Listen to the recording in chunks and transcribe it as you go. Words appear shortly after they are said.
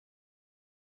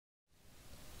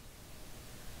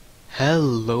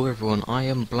Hello everyone, I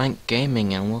am Blank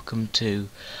Gaming and welcome to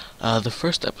the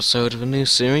first episode of a new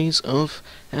series of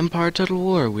Empire Total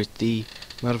War with the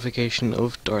modification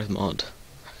of DarthMod.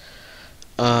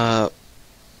 Well,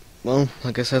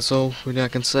 I guess that's all really I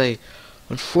can say.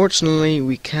 Unfortunately,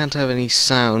 we can't have any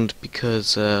sound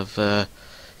because of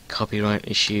copyright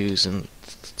issues and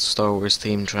Star Wars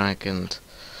theme track and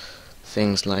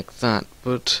things like that.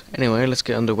 But anyway, let's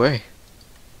get underway.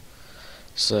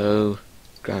 So,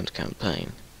 Grand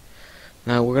Campaign.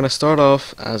 Now we're going to start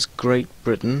off as Great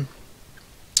Britain,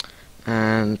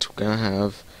 and we're going to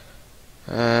have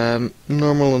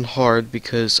normal and hard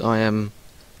because I am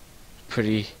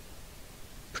pretty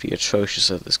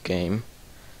atrocious at this game.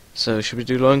 So should we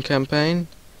do long campaign?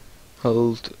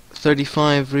 Hold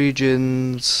 35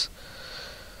 regions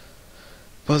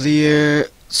by the year.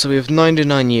 So we have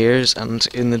 99 years, and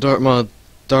in the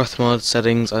DarthMod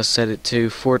settings I set it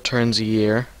to 4 turns a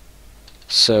year.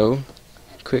 So,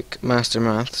 quick master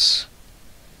maths.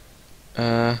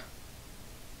 Give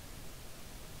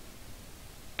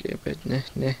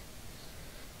me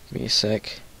a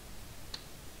sec.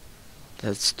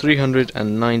 That's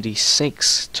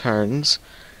 396 turns.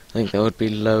 I think that would be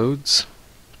loads.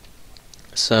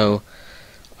 So,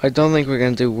 I don't think we're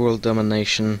going to do world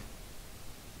domination.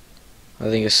 I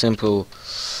think a simple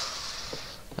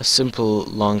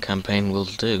long campaign will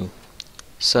do.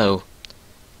 So,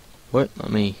 let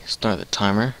me start the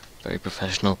timer. Very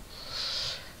professional.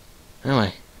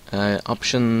 Anyway,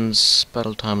 options,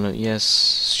 battle time limit,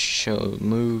 yes. Show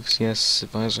moves, yes.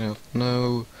 Advisor health,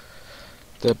 no.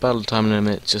 The battle time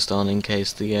limit just on in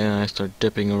case the AI start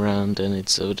dipping around and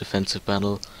it's a defensive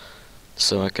battle,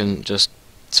 so I can just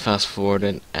fast forward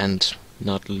it and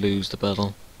not lose the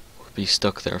battle or be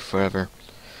stuck there forever.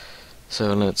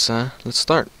 So let's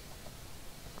start.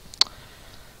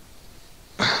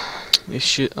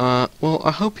 Well,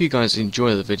 I hope you guys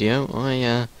enjoy the video.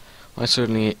 I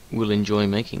certainly will enjoy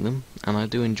making them, and I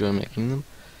do enjoy making them.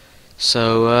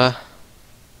 So,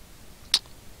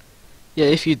 yeah,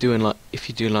 if you do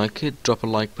like it, drop a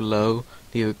like below,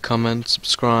 leave a comment,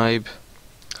 subscribe,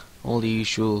 all the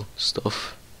usual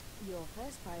stuff. Your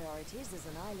first priorities as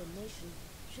an island nation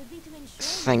should be to ensure.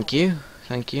 Thank you.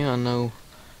 I know,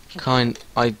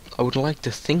 I would like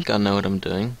to think I know what I'm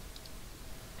doing.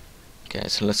 Okay,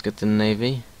 so let's get the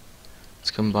navy.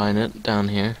 Let's combine it down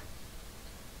here.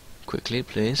 Quickly,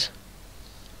 please.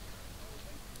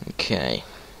 Okay,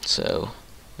 so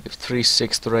we have 3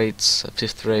 6th rates, a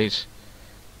 5th rate,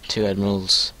 2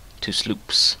 admirals, 2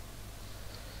 sloops.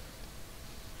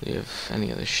 Do we have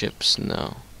any other ships?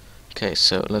 No. Okay,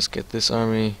 so let's get this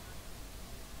army.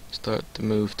 Start to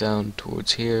move down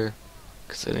towards here,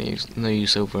 because there's no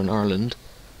use over in Ireland.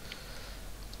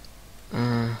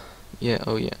 Yeah,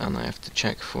 oh yeah, and I have to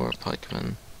check for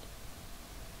pikemen.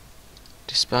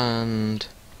 Disband,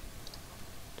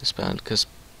 because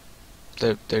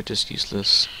they're just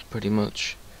useless, pretty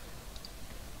much.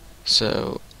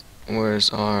 So, where's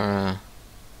our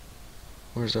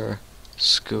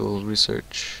school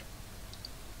research?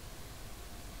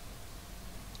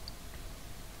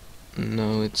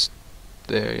 No, it's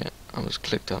there. Yeah, I was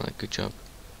clicked on it. Good job.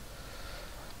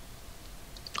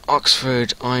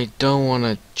 Oxford, I don't want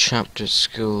a chapter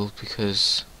school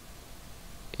because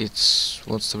it's,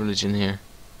 what's the religion here?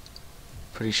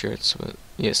 Pretty sure it's,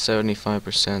 yeah,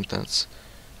 75%, that's,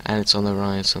 and it's on the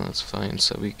rise, so that's fine,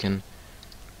 so we can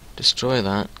destroy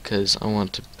that because I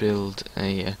want to build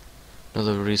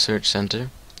another research center.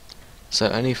 So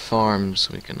any farms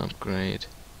we can upgrade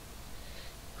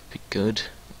would be good.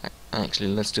 Actually,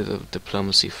 let's do the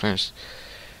diplomacy first.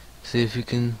 See if we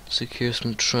can secure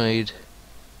some trade.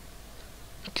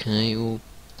 Okay, well,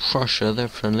 Prussia, they're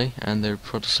friendly, and they're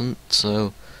Protestant,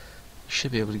 so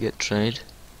should be able to get trade.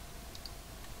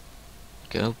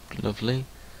 Go, lovely.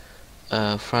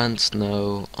 France,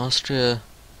 no. Austria,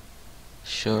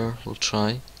 sure, we'll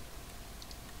try.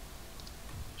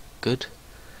 Good.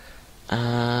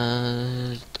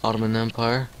 Ottoman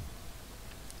Empire.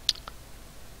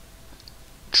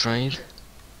 Trade.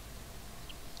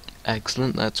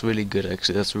 Excellent, that's really good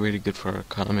actually, that's really good for our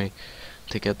economy.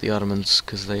 To get the Ottomans,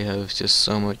 because they have just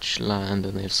so much land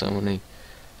and they have so many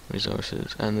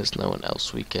resources, and there's no one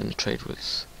else we can trade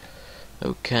with.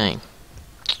 Okay.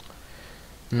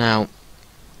 Now,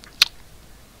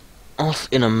 off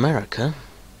in America,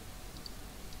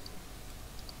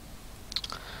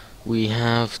 we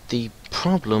have the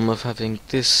problem of having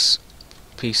this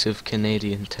piece of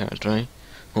Canadian territory,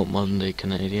 or modern day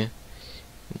Canada,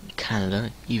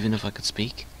 even if I could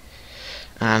speak,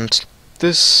 and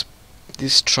this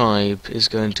tribe is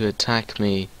going to attack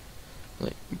me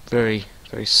like very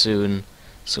soon,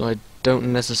 So I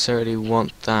don't necessarily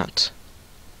want that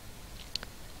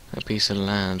a piece of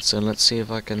land. So let's see if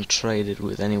I can trade it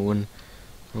with anyone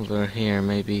over here.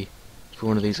 Maybe for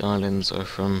one of these islands, or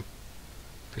from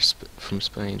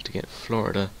Spain to get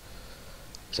Florida.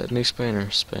 Is that New Spain or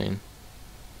Spain?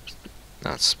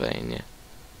 That's Spain, yeah.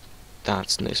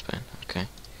 That's New Spain. Okay.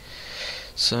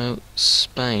 So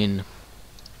Spain.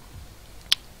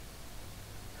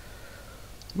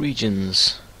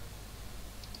 Regions.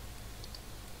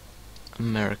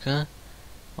 America.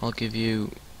 I'll give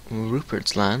you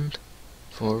Rupert's Land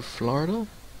for Florida.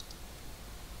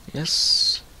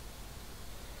 Yes.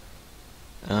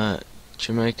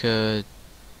 Jamaica,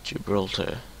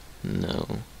 Gibraltar.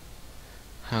 No.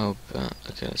 How about...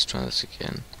 okay, let's try this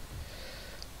again.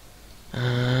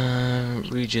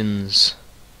 Regions.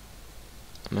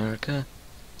 America.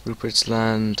 Rupert's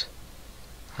Land.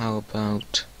 How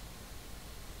about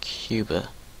Cuba?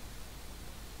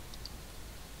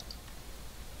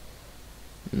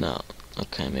 No.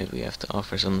 Okay, maybe we have to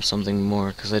offer something more,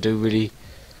 because I do really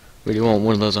want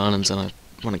one of those islands, and I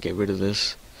want to get rid of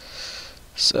this.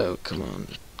 So come on,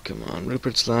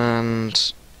 Rupert's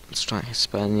Land. Let's try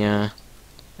Hispania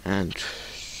and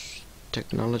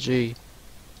technology.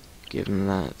 Give them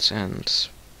that and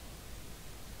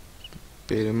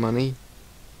bit of money.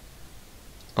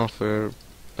 Offer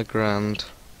a grand.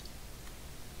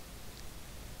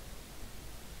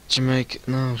 Jamaica,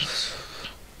 no.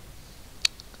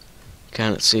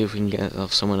 Let's see if we can get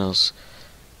off someone else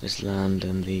this land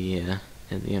in the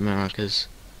Americas.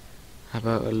 How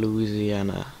about a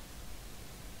Louisiana?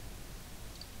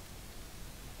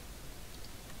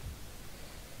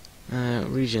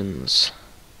 Regions.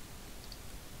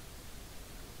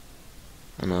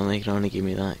 And they can only give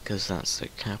me that because that's the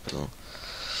capital.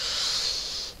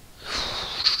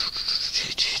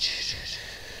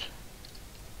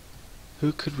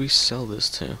 Who could we sell this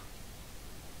to?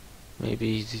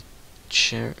 Maybe the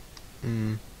chair.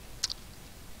 We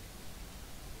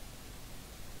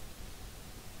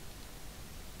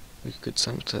could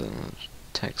sell to the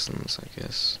Texans, I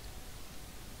guess.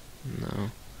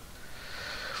 No.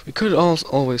 We could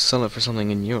always sell it for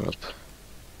something in Europe.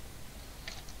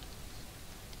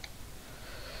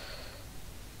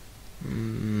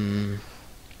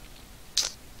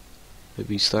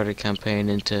 Maybe start a campaign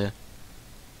into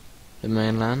the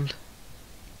mainland.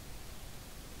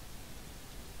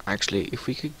 Actually, if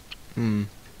we could...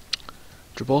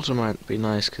 Gibraltar might be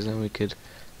nice, because then we could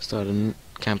start a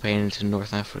campaign into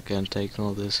North Africa and take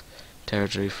all this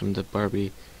territory from the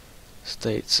Barbie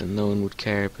states, and no one would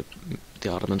care, but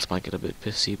the Ottomans might get a bit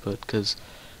pissy, but because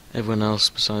everyone else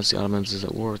besides the Ottomans is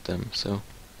at war with them. So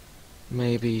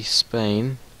maybe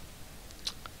Spain.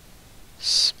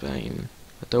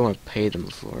 I don't want to pay them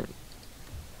for it.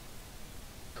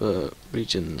 But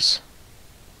regions.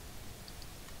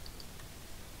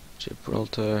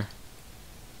 Gibraltar.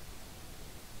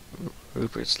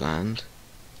 Rupert's Land.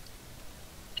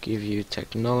 Give you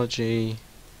technology.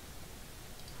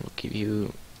 We'll give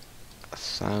you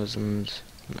 1,000.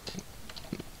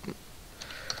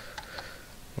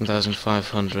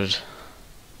 1,500.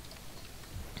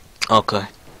 Okay.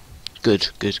 Good.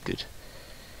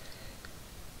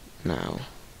 Now,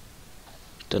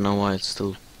 don't know why it's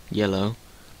still yellow,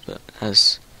 but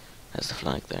has the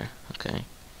flag there. Okay.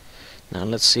 Now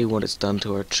let's see what it's done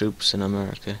to our troops in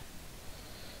America.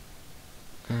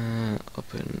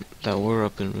 We're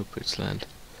up in Rupert's Land.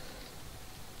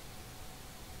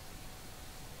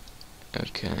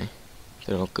 Okay,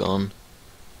 they're all gone.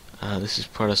 This is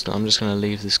Protestant. I'm just gonna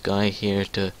leave this guy here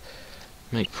to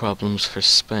make problems for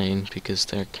Spain because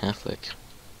they're Catholic.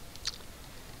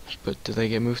 But did they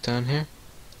get moved down here?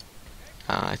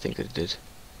 I think they did.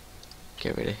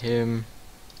 Get rid of him.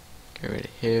 Get rid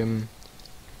of him.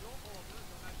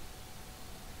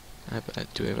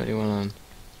 Do we have anyone on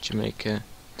Jamaica?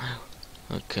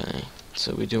 No. Okay,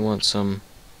 so we do want some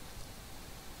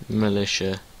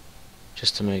militia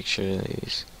just to make sure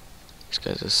these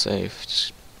guys are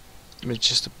safe.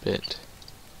 Just a bit.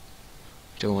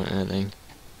 Don't want anything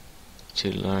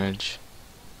too large.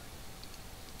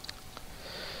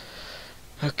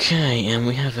 Okay, and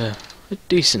we have a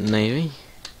decent navy.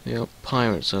 We got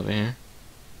pirates over here.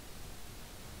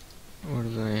 What do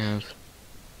they have?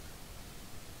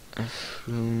 A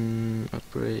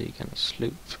brig and a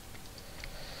sloop.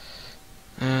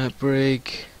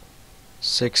 Brig,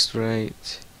 6th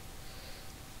rate,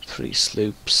 3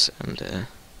 sloops and a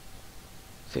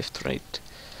 5th rate.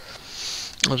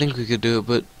 I think we could do it,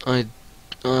 but let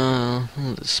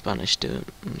the Spanish do it.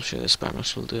 I'm sure the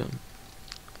Spanish will do it.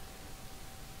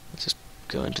 Let's just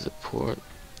go into the port.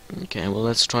 Okay, well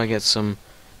let's try and get some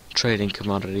trading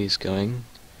commodities going.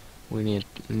 we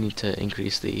need to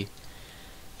increase the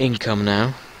income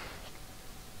now.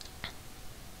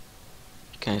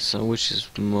 Okay, so which is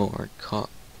more,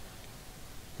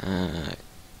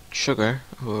 sugar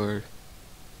or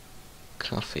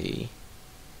coffee?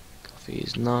 Coffee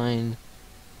is 9,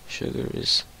 sugar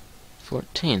is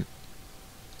 14.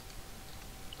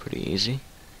 Pretty easy.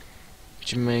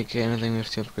 Did you make anything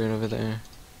with the upgrade over there?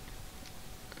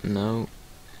 No.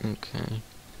 Okay.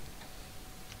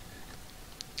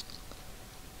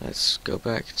 Let's go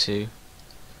back to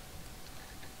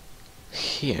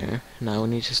here. Now we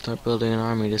need to start building an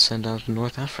army to send out to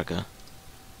North Africa.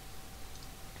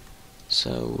 So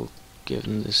we'll give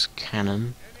them this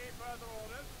cannon.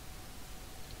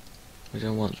 We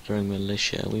don't want to bring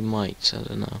militia. We might, I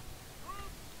don't know.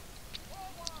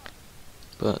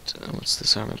 But what's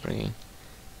this army bringing?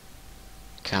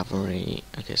 Cavalry.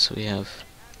 Okay, so we have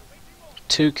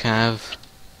 2 cav.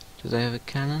 Do they have a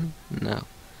cannon? No.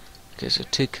 Okay, so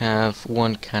 2 cav,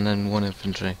 1 cannon, 1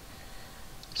 infantry.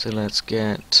 So let's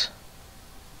get...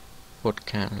 what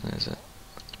cannon is it?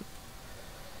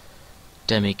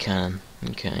 Demi-cannon.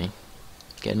 Okay.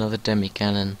 Get another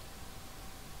demi-cannon.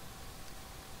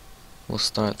 We'll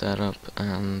start that up,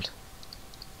 and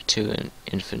 2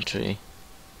 infantry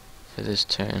for this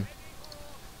turn.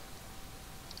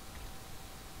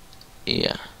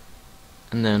 Yeah.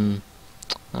 And then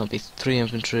that'll be 3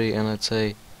 infantry, and I'd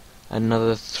say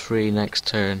another 3 next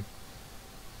turn.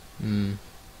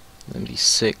 Maybe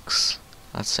 6.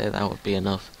 I'd say that would be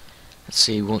enough. Let's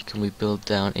see, what can we build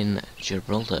down in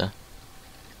Gibraltar?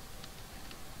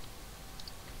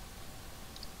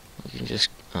 We can just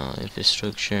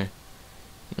infrastructure.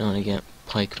 You only get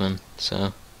pikemen,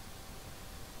 so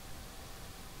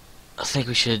I think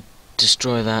we should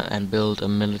destroy that and build a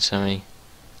military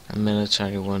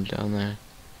one down there.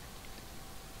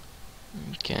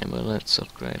 Okay, but let's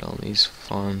upgrade all these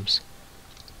farms.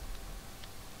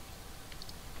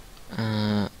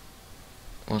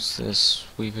 What's this?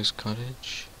 Weaver's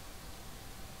Cottage?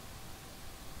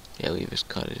 Yeah, Weaver's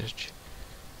Cottage.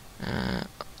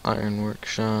 Iron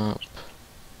Workshop.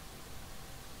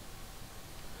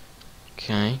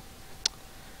 Okay.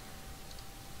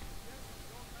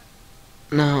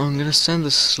 Now I'm gonna send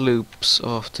the sloops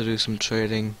off to do some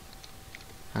trading,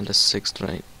 and a 6th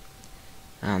rate,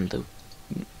 and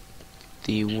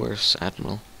the worst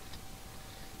admiral.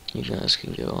 You guys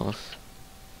can go off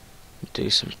and do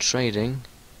some trading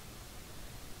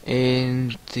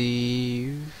in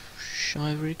the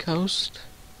Ivory Coast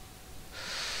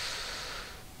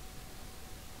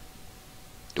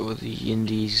or the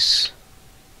Indies.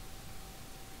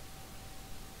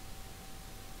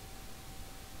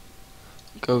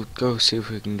 Go see if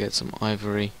we can get some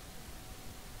ivory.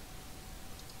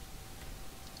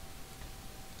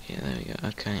 Yeah, there we go.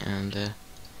 Okay, and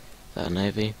that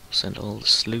navy, send all the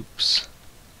sloops.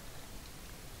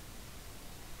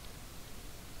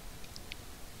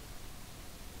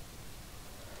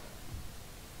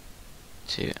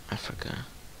 To Africa.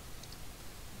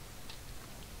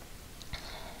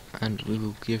 And we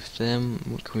will give them,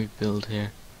 what can we build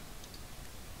here?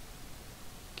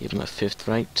 Give them a 5th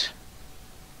rate.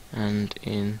 And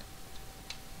in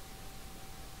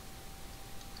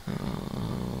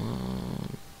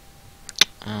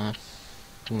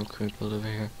what can we build over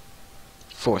here?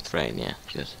 4th rate, yeah,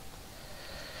 good.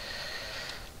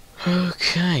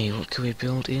 Okay, what can we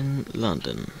build in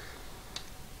London?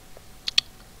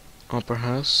 Opera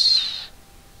House,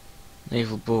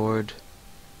 Naval Board,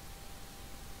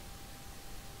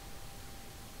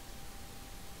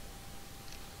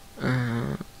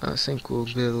 I think we'll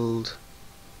build.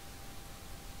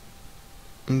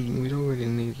 We don't really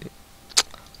need it.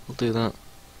 We'll do that.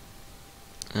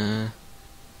 Let's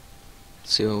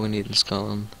see what we need in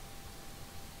Scotland.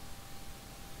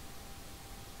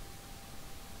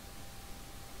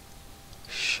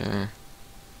 Sure.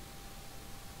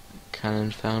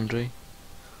 Cannon foundry.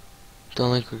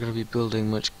 Don't think we're going to be building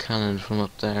much cannon from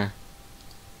up there.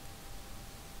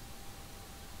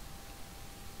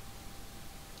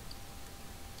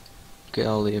 Get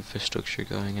all the infrastructure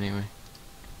going anyway.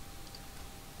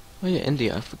 Oh yeah,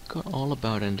 India. I forgot all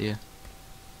about India.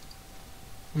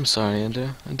 I'm sorry,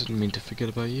 India. I didn't mean to forget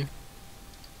about you.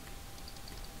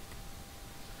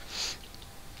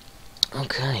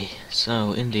 Okay,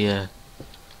 so India.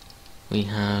 We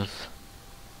have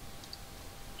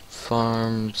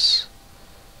farms.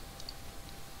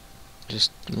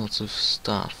 Just lots of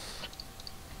stuff.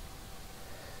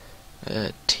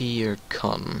 Tea or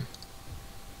cotton.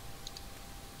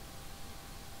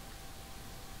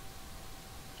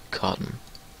 Cotton.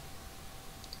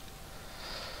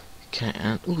 Okay,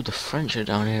 and ooh, the French are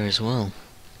down here as well.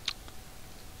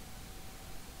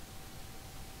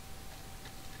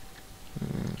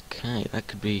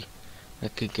 Okay,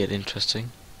 that could get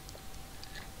interesting.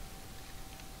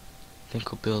 I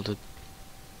think we'll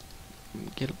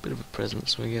get a bit of a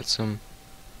presence. We get some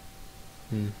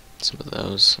of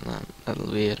those, and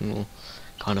that'll be it, and we'll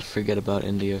kind of forget about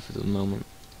India for the moment.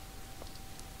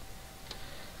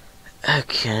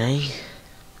 Okay.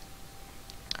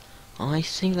 I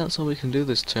think that's all we can do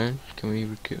this turn. Can we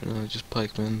recruit another just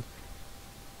pikemen?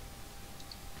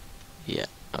 Yeah,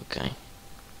 okay.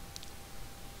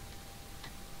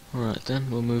 Alright then,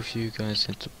 we'll move you guys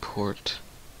into port.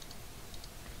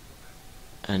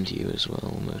 And you as well,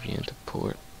 we'll move you into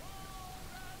port.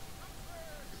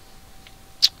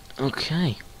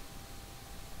 Okay.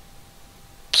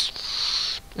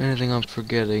 Anything I'm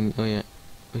forgetting? Oh yeah,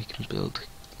 we can build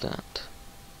that.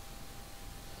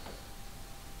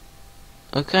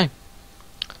 Okay.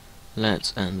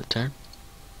 Let's end the turn.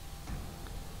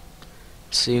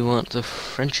 See what the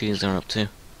Frenchies are up to.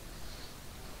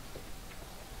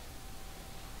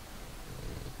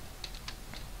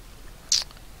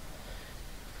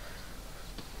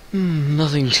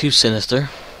 Nothing too sinister.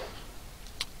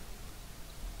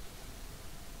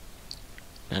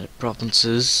 United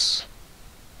provinces.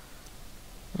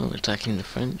 Oh, attacking the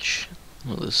French.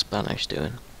 What are the Spanish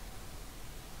doing?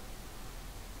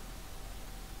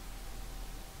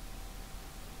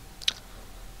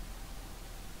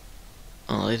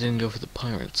 Oh, they didn't go for the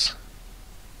pirates.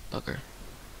 Bugger.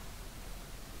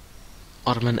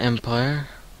 Ottoman Empire.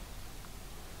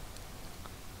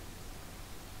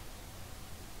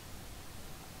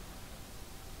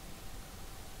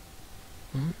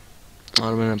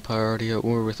 Ottoman Empire already at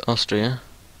war with Austria.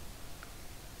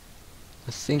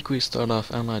 I think we start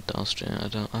off allied to Austria.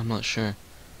 I'm not sure.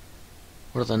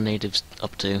 What are the natives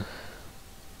up to?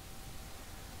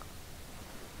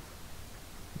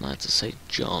 I'd to say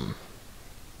John.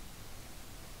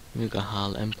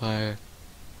 Mughal Empire.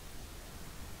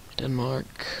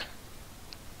 Denmark.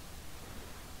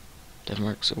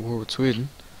 Denmark's at war with Sweden.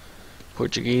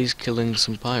 Portuguese killing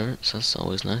some pirates, that's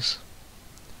always nice.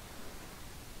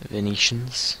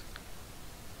 Venetians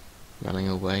running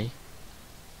away.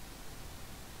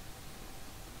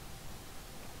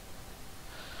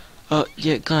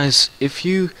 Yeah guys, if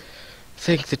you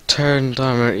think the turn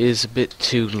timer is a bit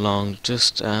too long,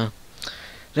 just let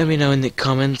me know in the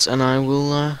comments and I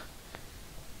will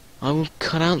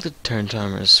cut out the turn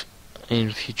timers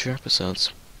in future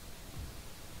episodes.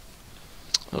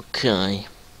 Okay.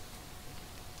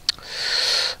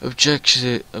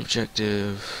 Objective,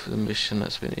 the mission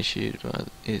that's been issued by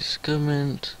is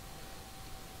government.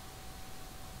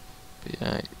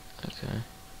 Yeah, okay.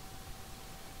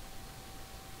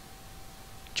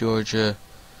 Georgia.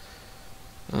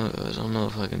 I don't know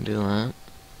if I can do that.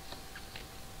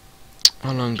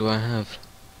 How long do I have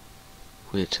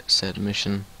with said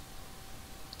mission?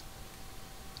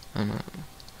 I know.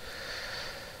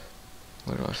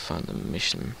 Where do I find the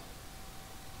mission?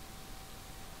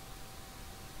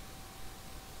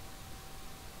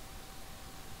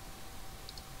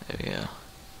 There we go.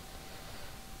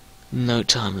 No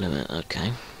time limit,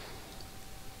 okay.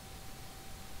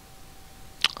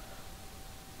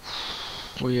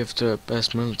 We have the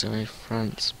best military,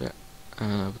 France, but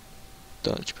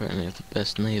Dutch apparently have the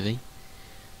best navy.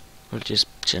 We're just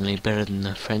generally better than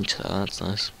the French though, that's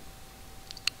nice.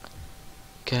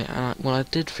 Okay, what I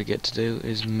did forget to do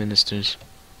is ministers.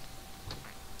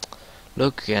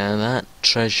 Look at that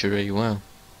treasury, wow.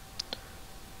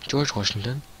 George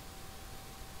Washington?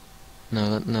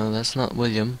 No, that's not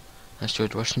William. That's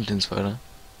George Washington's photo.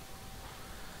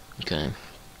 Okay.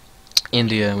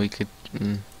 India, we could...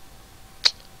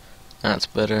 that's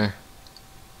better.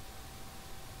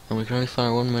 And we can only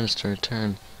fire one minister a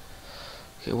turn.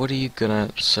 Okay, what are you good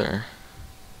at, sir?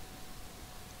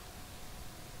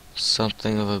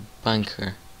 Something of a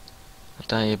banker. I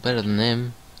doubt you're better than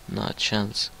him. Not a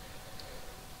chance.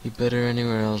 You better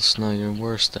anywhere else? No, you're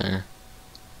worse there.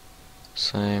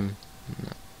 Same. No.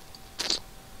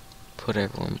 Put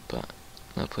everyone back.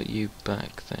 I'll put you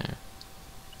back there.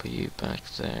 Put you back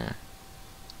there.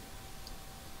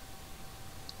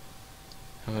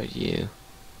 How about you?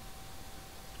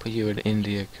 Put you in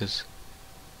India, cause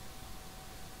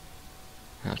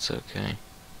that's okay.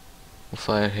 We'll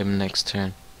fire him next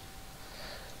turn.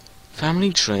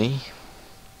 Family tree.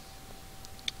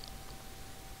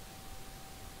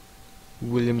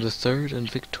 William III and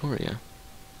Victoria.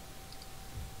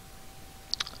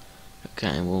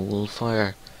 Okay, well we'll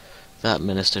fire that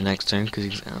minister next turn because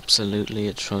he's absolutely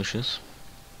atrocious.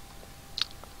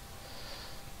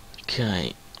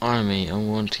 Okay, army, I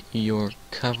want your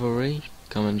cavalry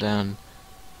coming down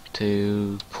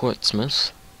to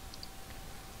Portsmouth.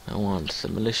 I want the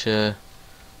militia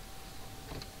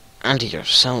and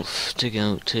yourself to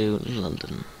go to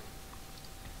London.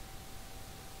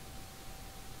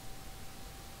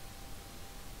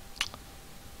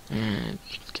 And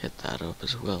get that up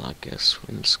as well, I guess,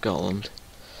 in Scotland.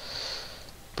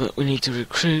 But we need to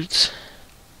recruit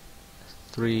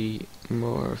 2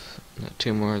 more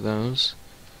of those.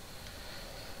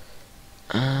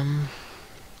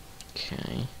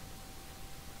 Okay.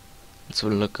 Let's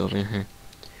have a look over here.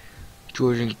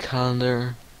 Georgian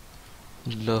calendar.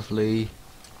 Lovely.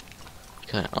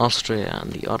 Okay, Austria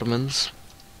and the Ottomans.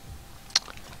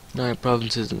 9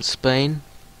 provinces in Spain.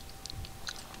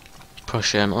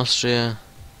 Prussia and Austria.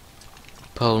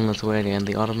 Poland, Lithuania and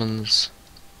the Ottomans.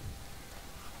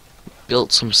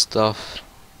 Built some stuff.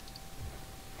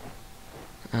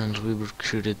 And we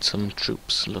recruited some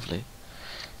troops. Lovely.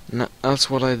 Now, that's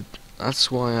why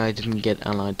I didn't get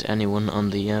allied to anyone on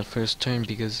the first turn,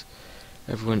 because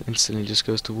everyone instantly just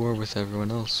goes to war with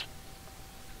everyone else.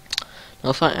 Now,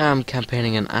 if I am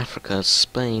campaigning in Africa,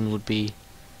 Spain would be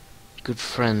a good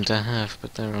friend to have,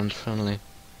 but they're unfriendly.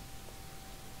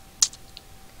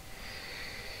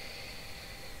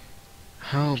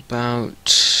 How about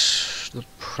the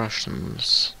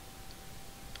Prussians?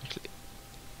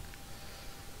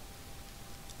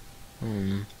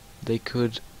 They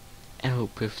could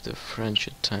help if the French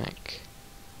attack.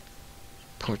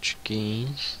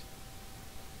 Portuguese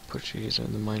are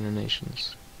the minor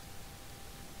nations.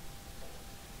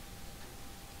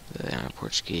 They are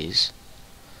Portuguese.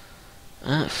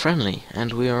 Friendly,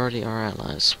 and we already are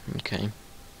allies. Okay.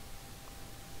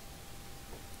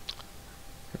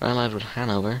 We're allied with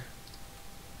Hanover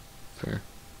for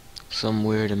some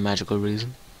weird and magical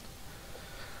reason.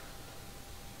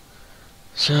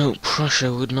 So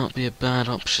Prussia would not be a bad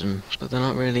option, but they're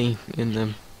not really in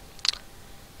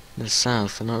the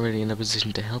south. They're not really in a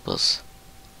position to help us.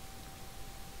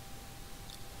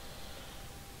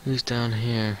 Who's down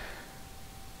here?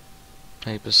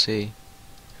 Papacy.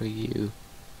 Who are you?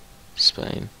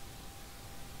 Spain.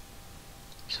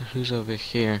 So who's over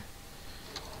here?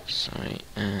 Sorry,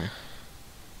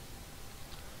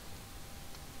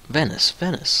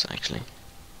 Venice, actually.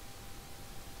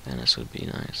 Venice would be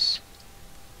nice.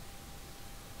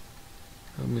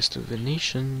 Oh, Mr.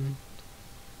 Venetian.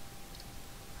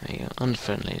 There you go,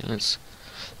 unfriendly. Let's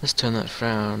turn that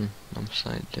frown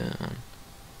upside down.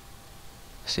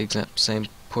 It's the exact same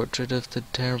portrait of the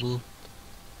terrible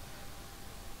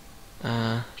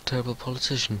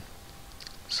politician.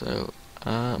 So,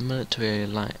 military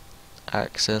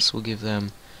access will give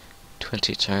them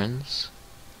 20 turns.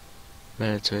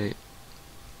 Military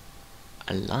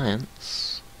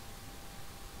alliance.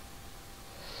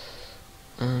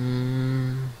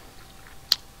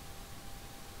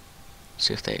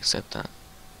 See if they accept that.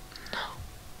 No.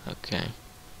 Okay.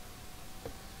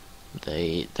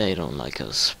 They don't like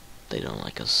us. They don't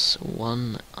like us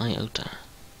one iota.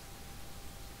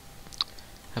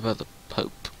 How about the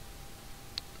Pope?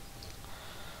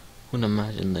 Wouldn't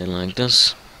imagine they liked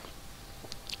us.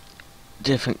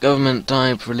 Different government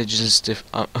type, religions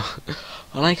I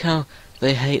like how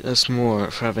they hate us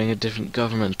more for having a different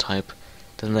government type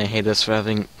than they hate us for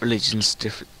having religions.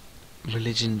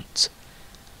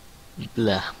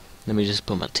 Blah. Let me just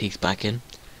put my teeth back in.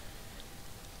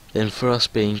 Then for us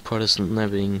being Protestant and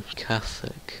them being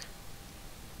Catholic.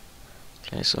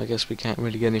 Okay, so I guess we can't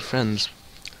really get any friends.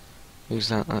 Who's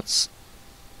that?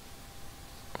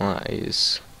 That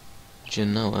is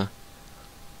Genoa.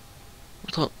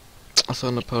 I thought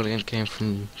Napoleon came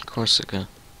from Corsica.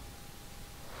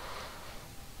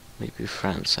 Maybe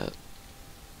France had.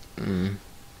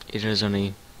 It is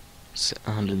only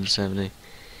 170.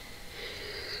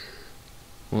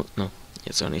 Well, no,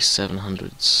 it's only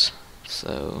 700s.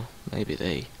 So maybe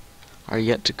they are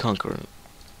yet to conquer it.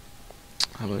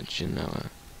 How about Genoa?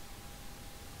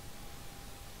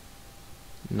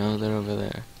 No, they're over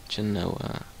there.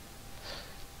 Genoa.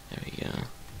 There we go.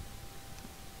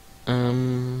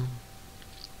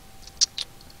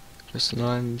 Crystal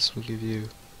Islands will give you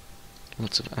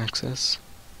lots of access.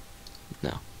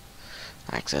 No.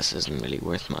 Access isn't really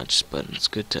worth much, but it's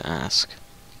good to ask.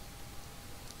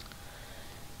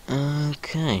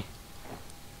 Okay.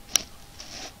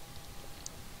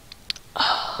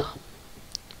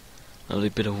 Lovely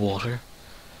bit of water.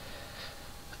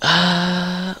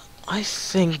 I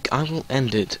think I will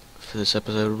end it for this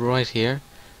episode right here,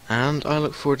 and I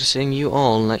look forward to seeing you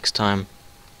all next time.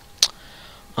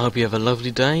 I hope you have a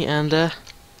lovely day, and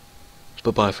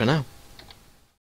bye-bye for now.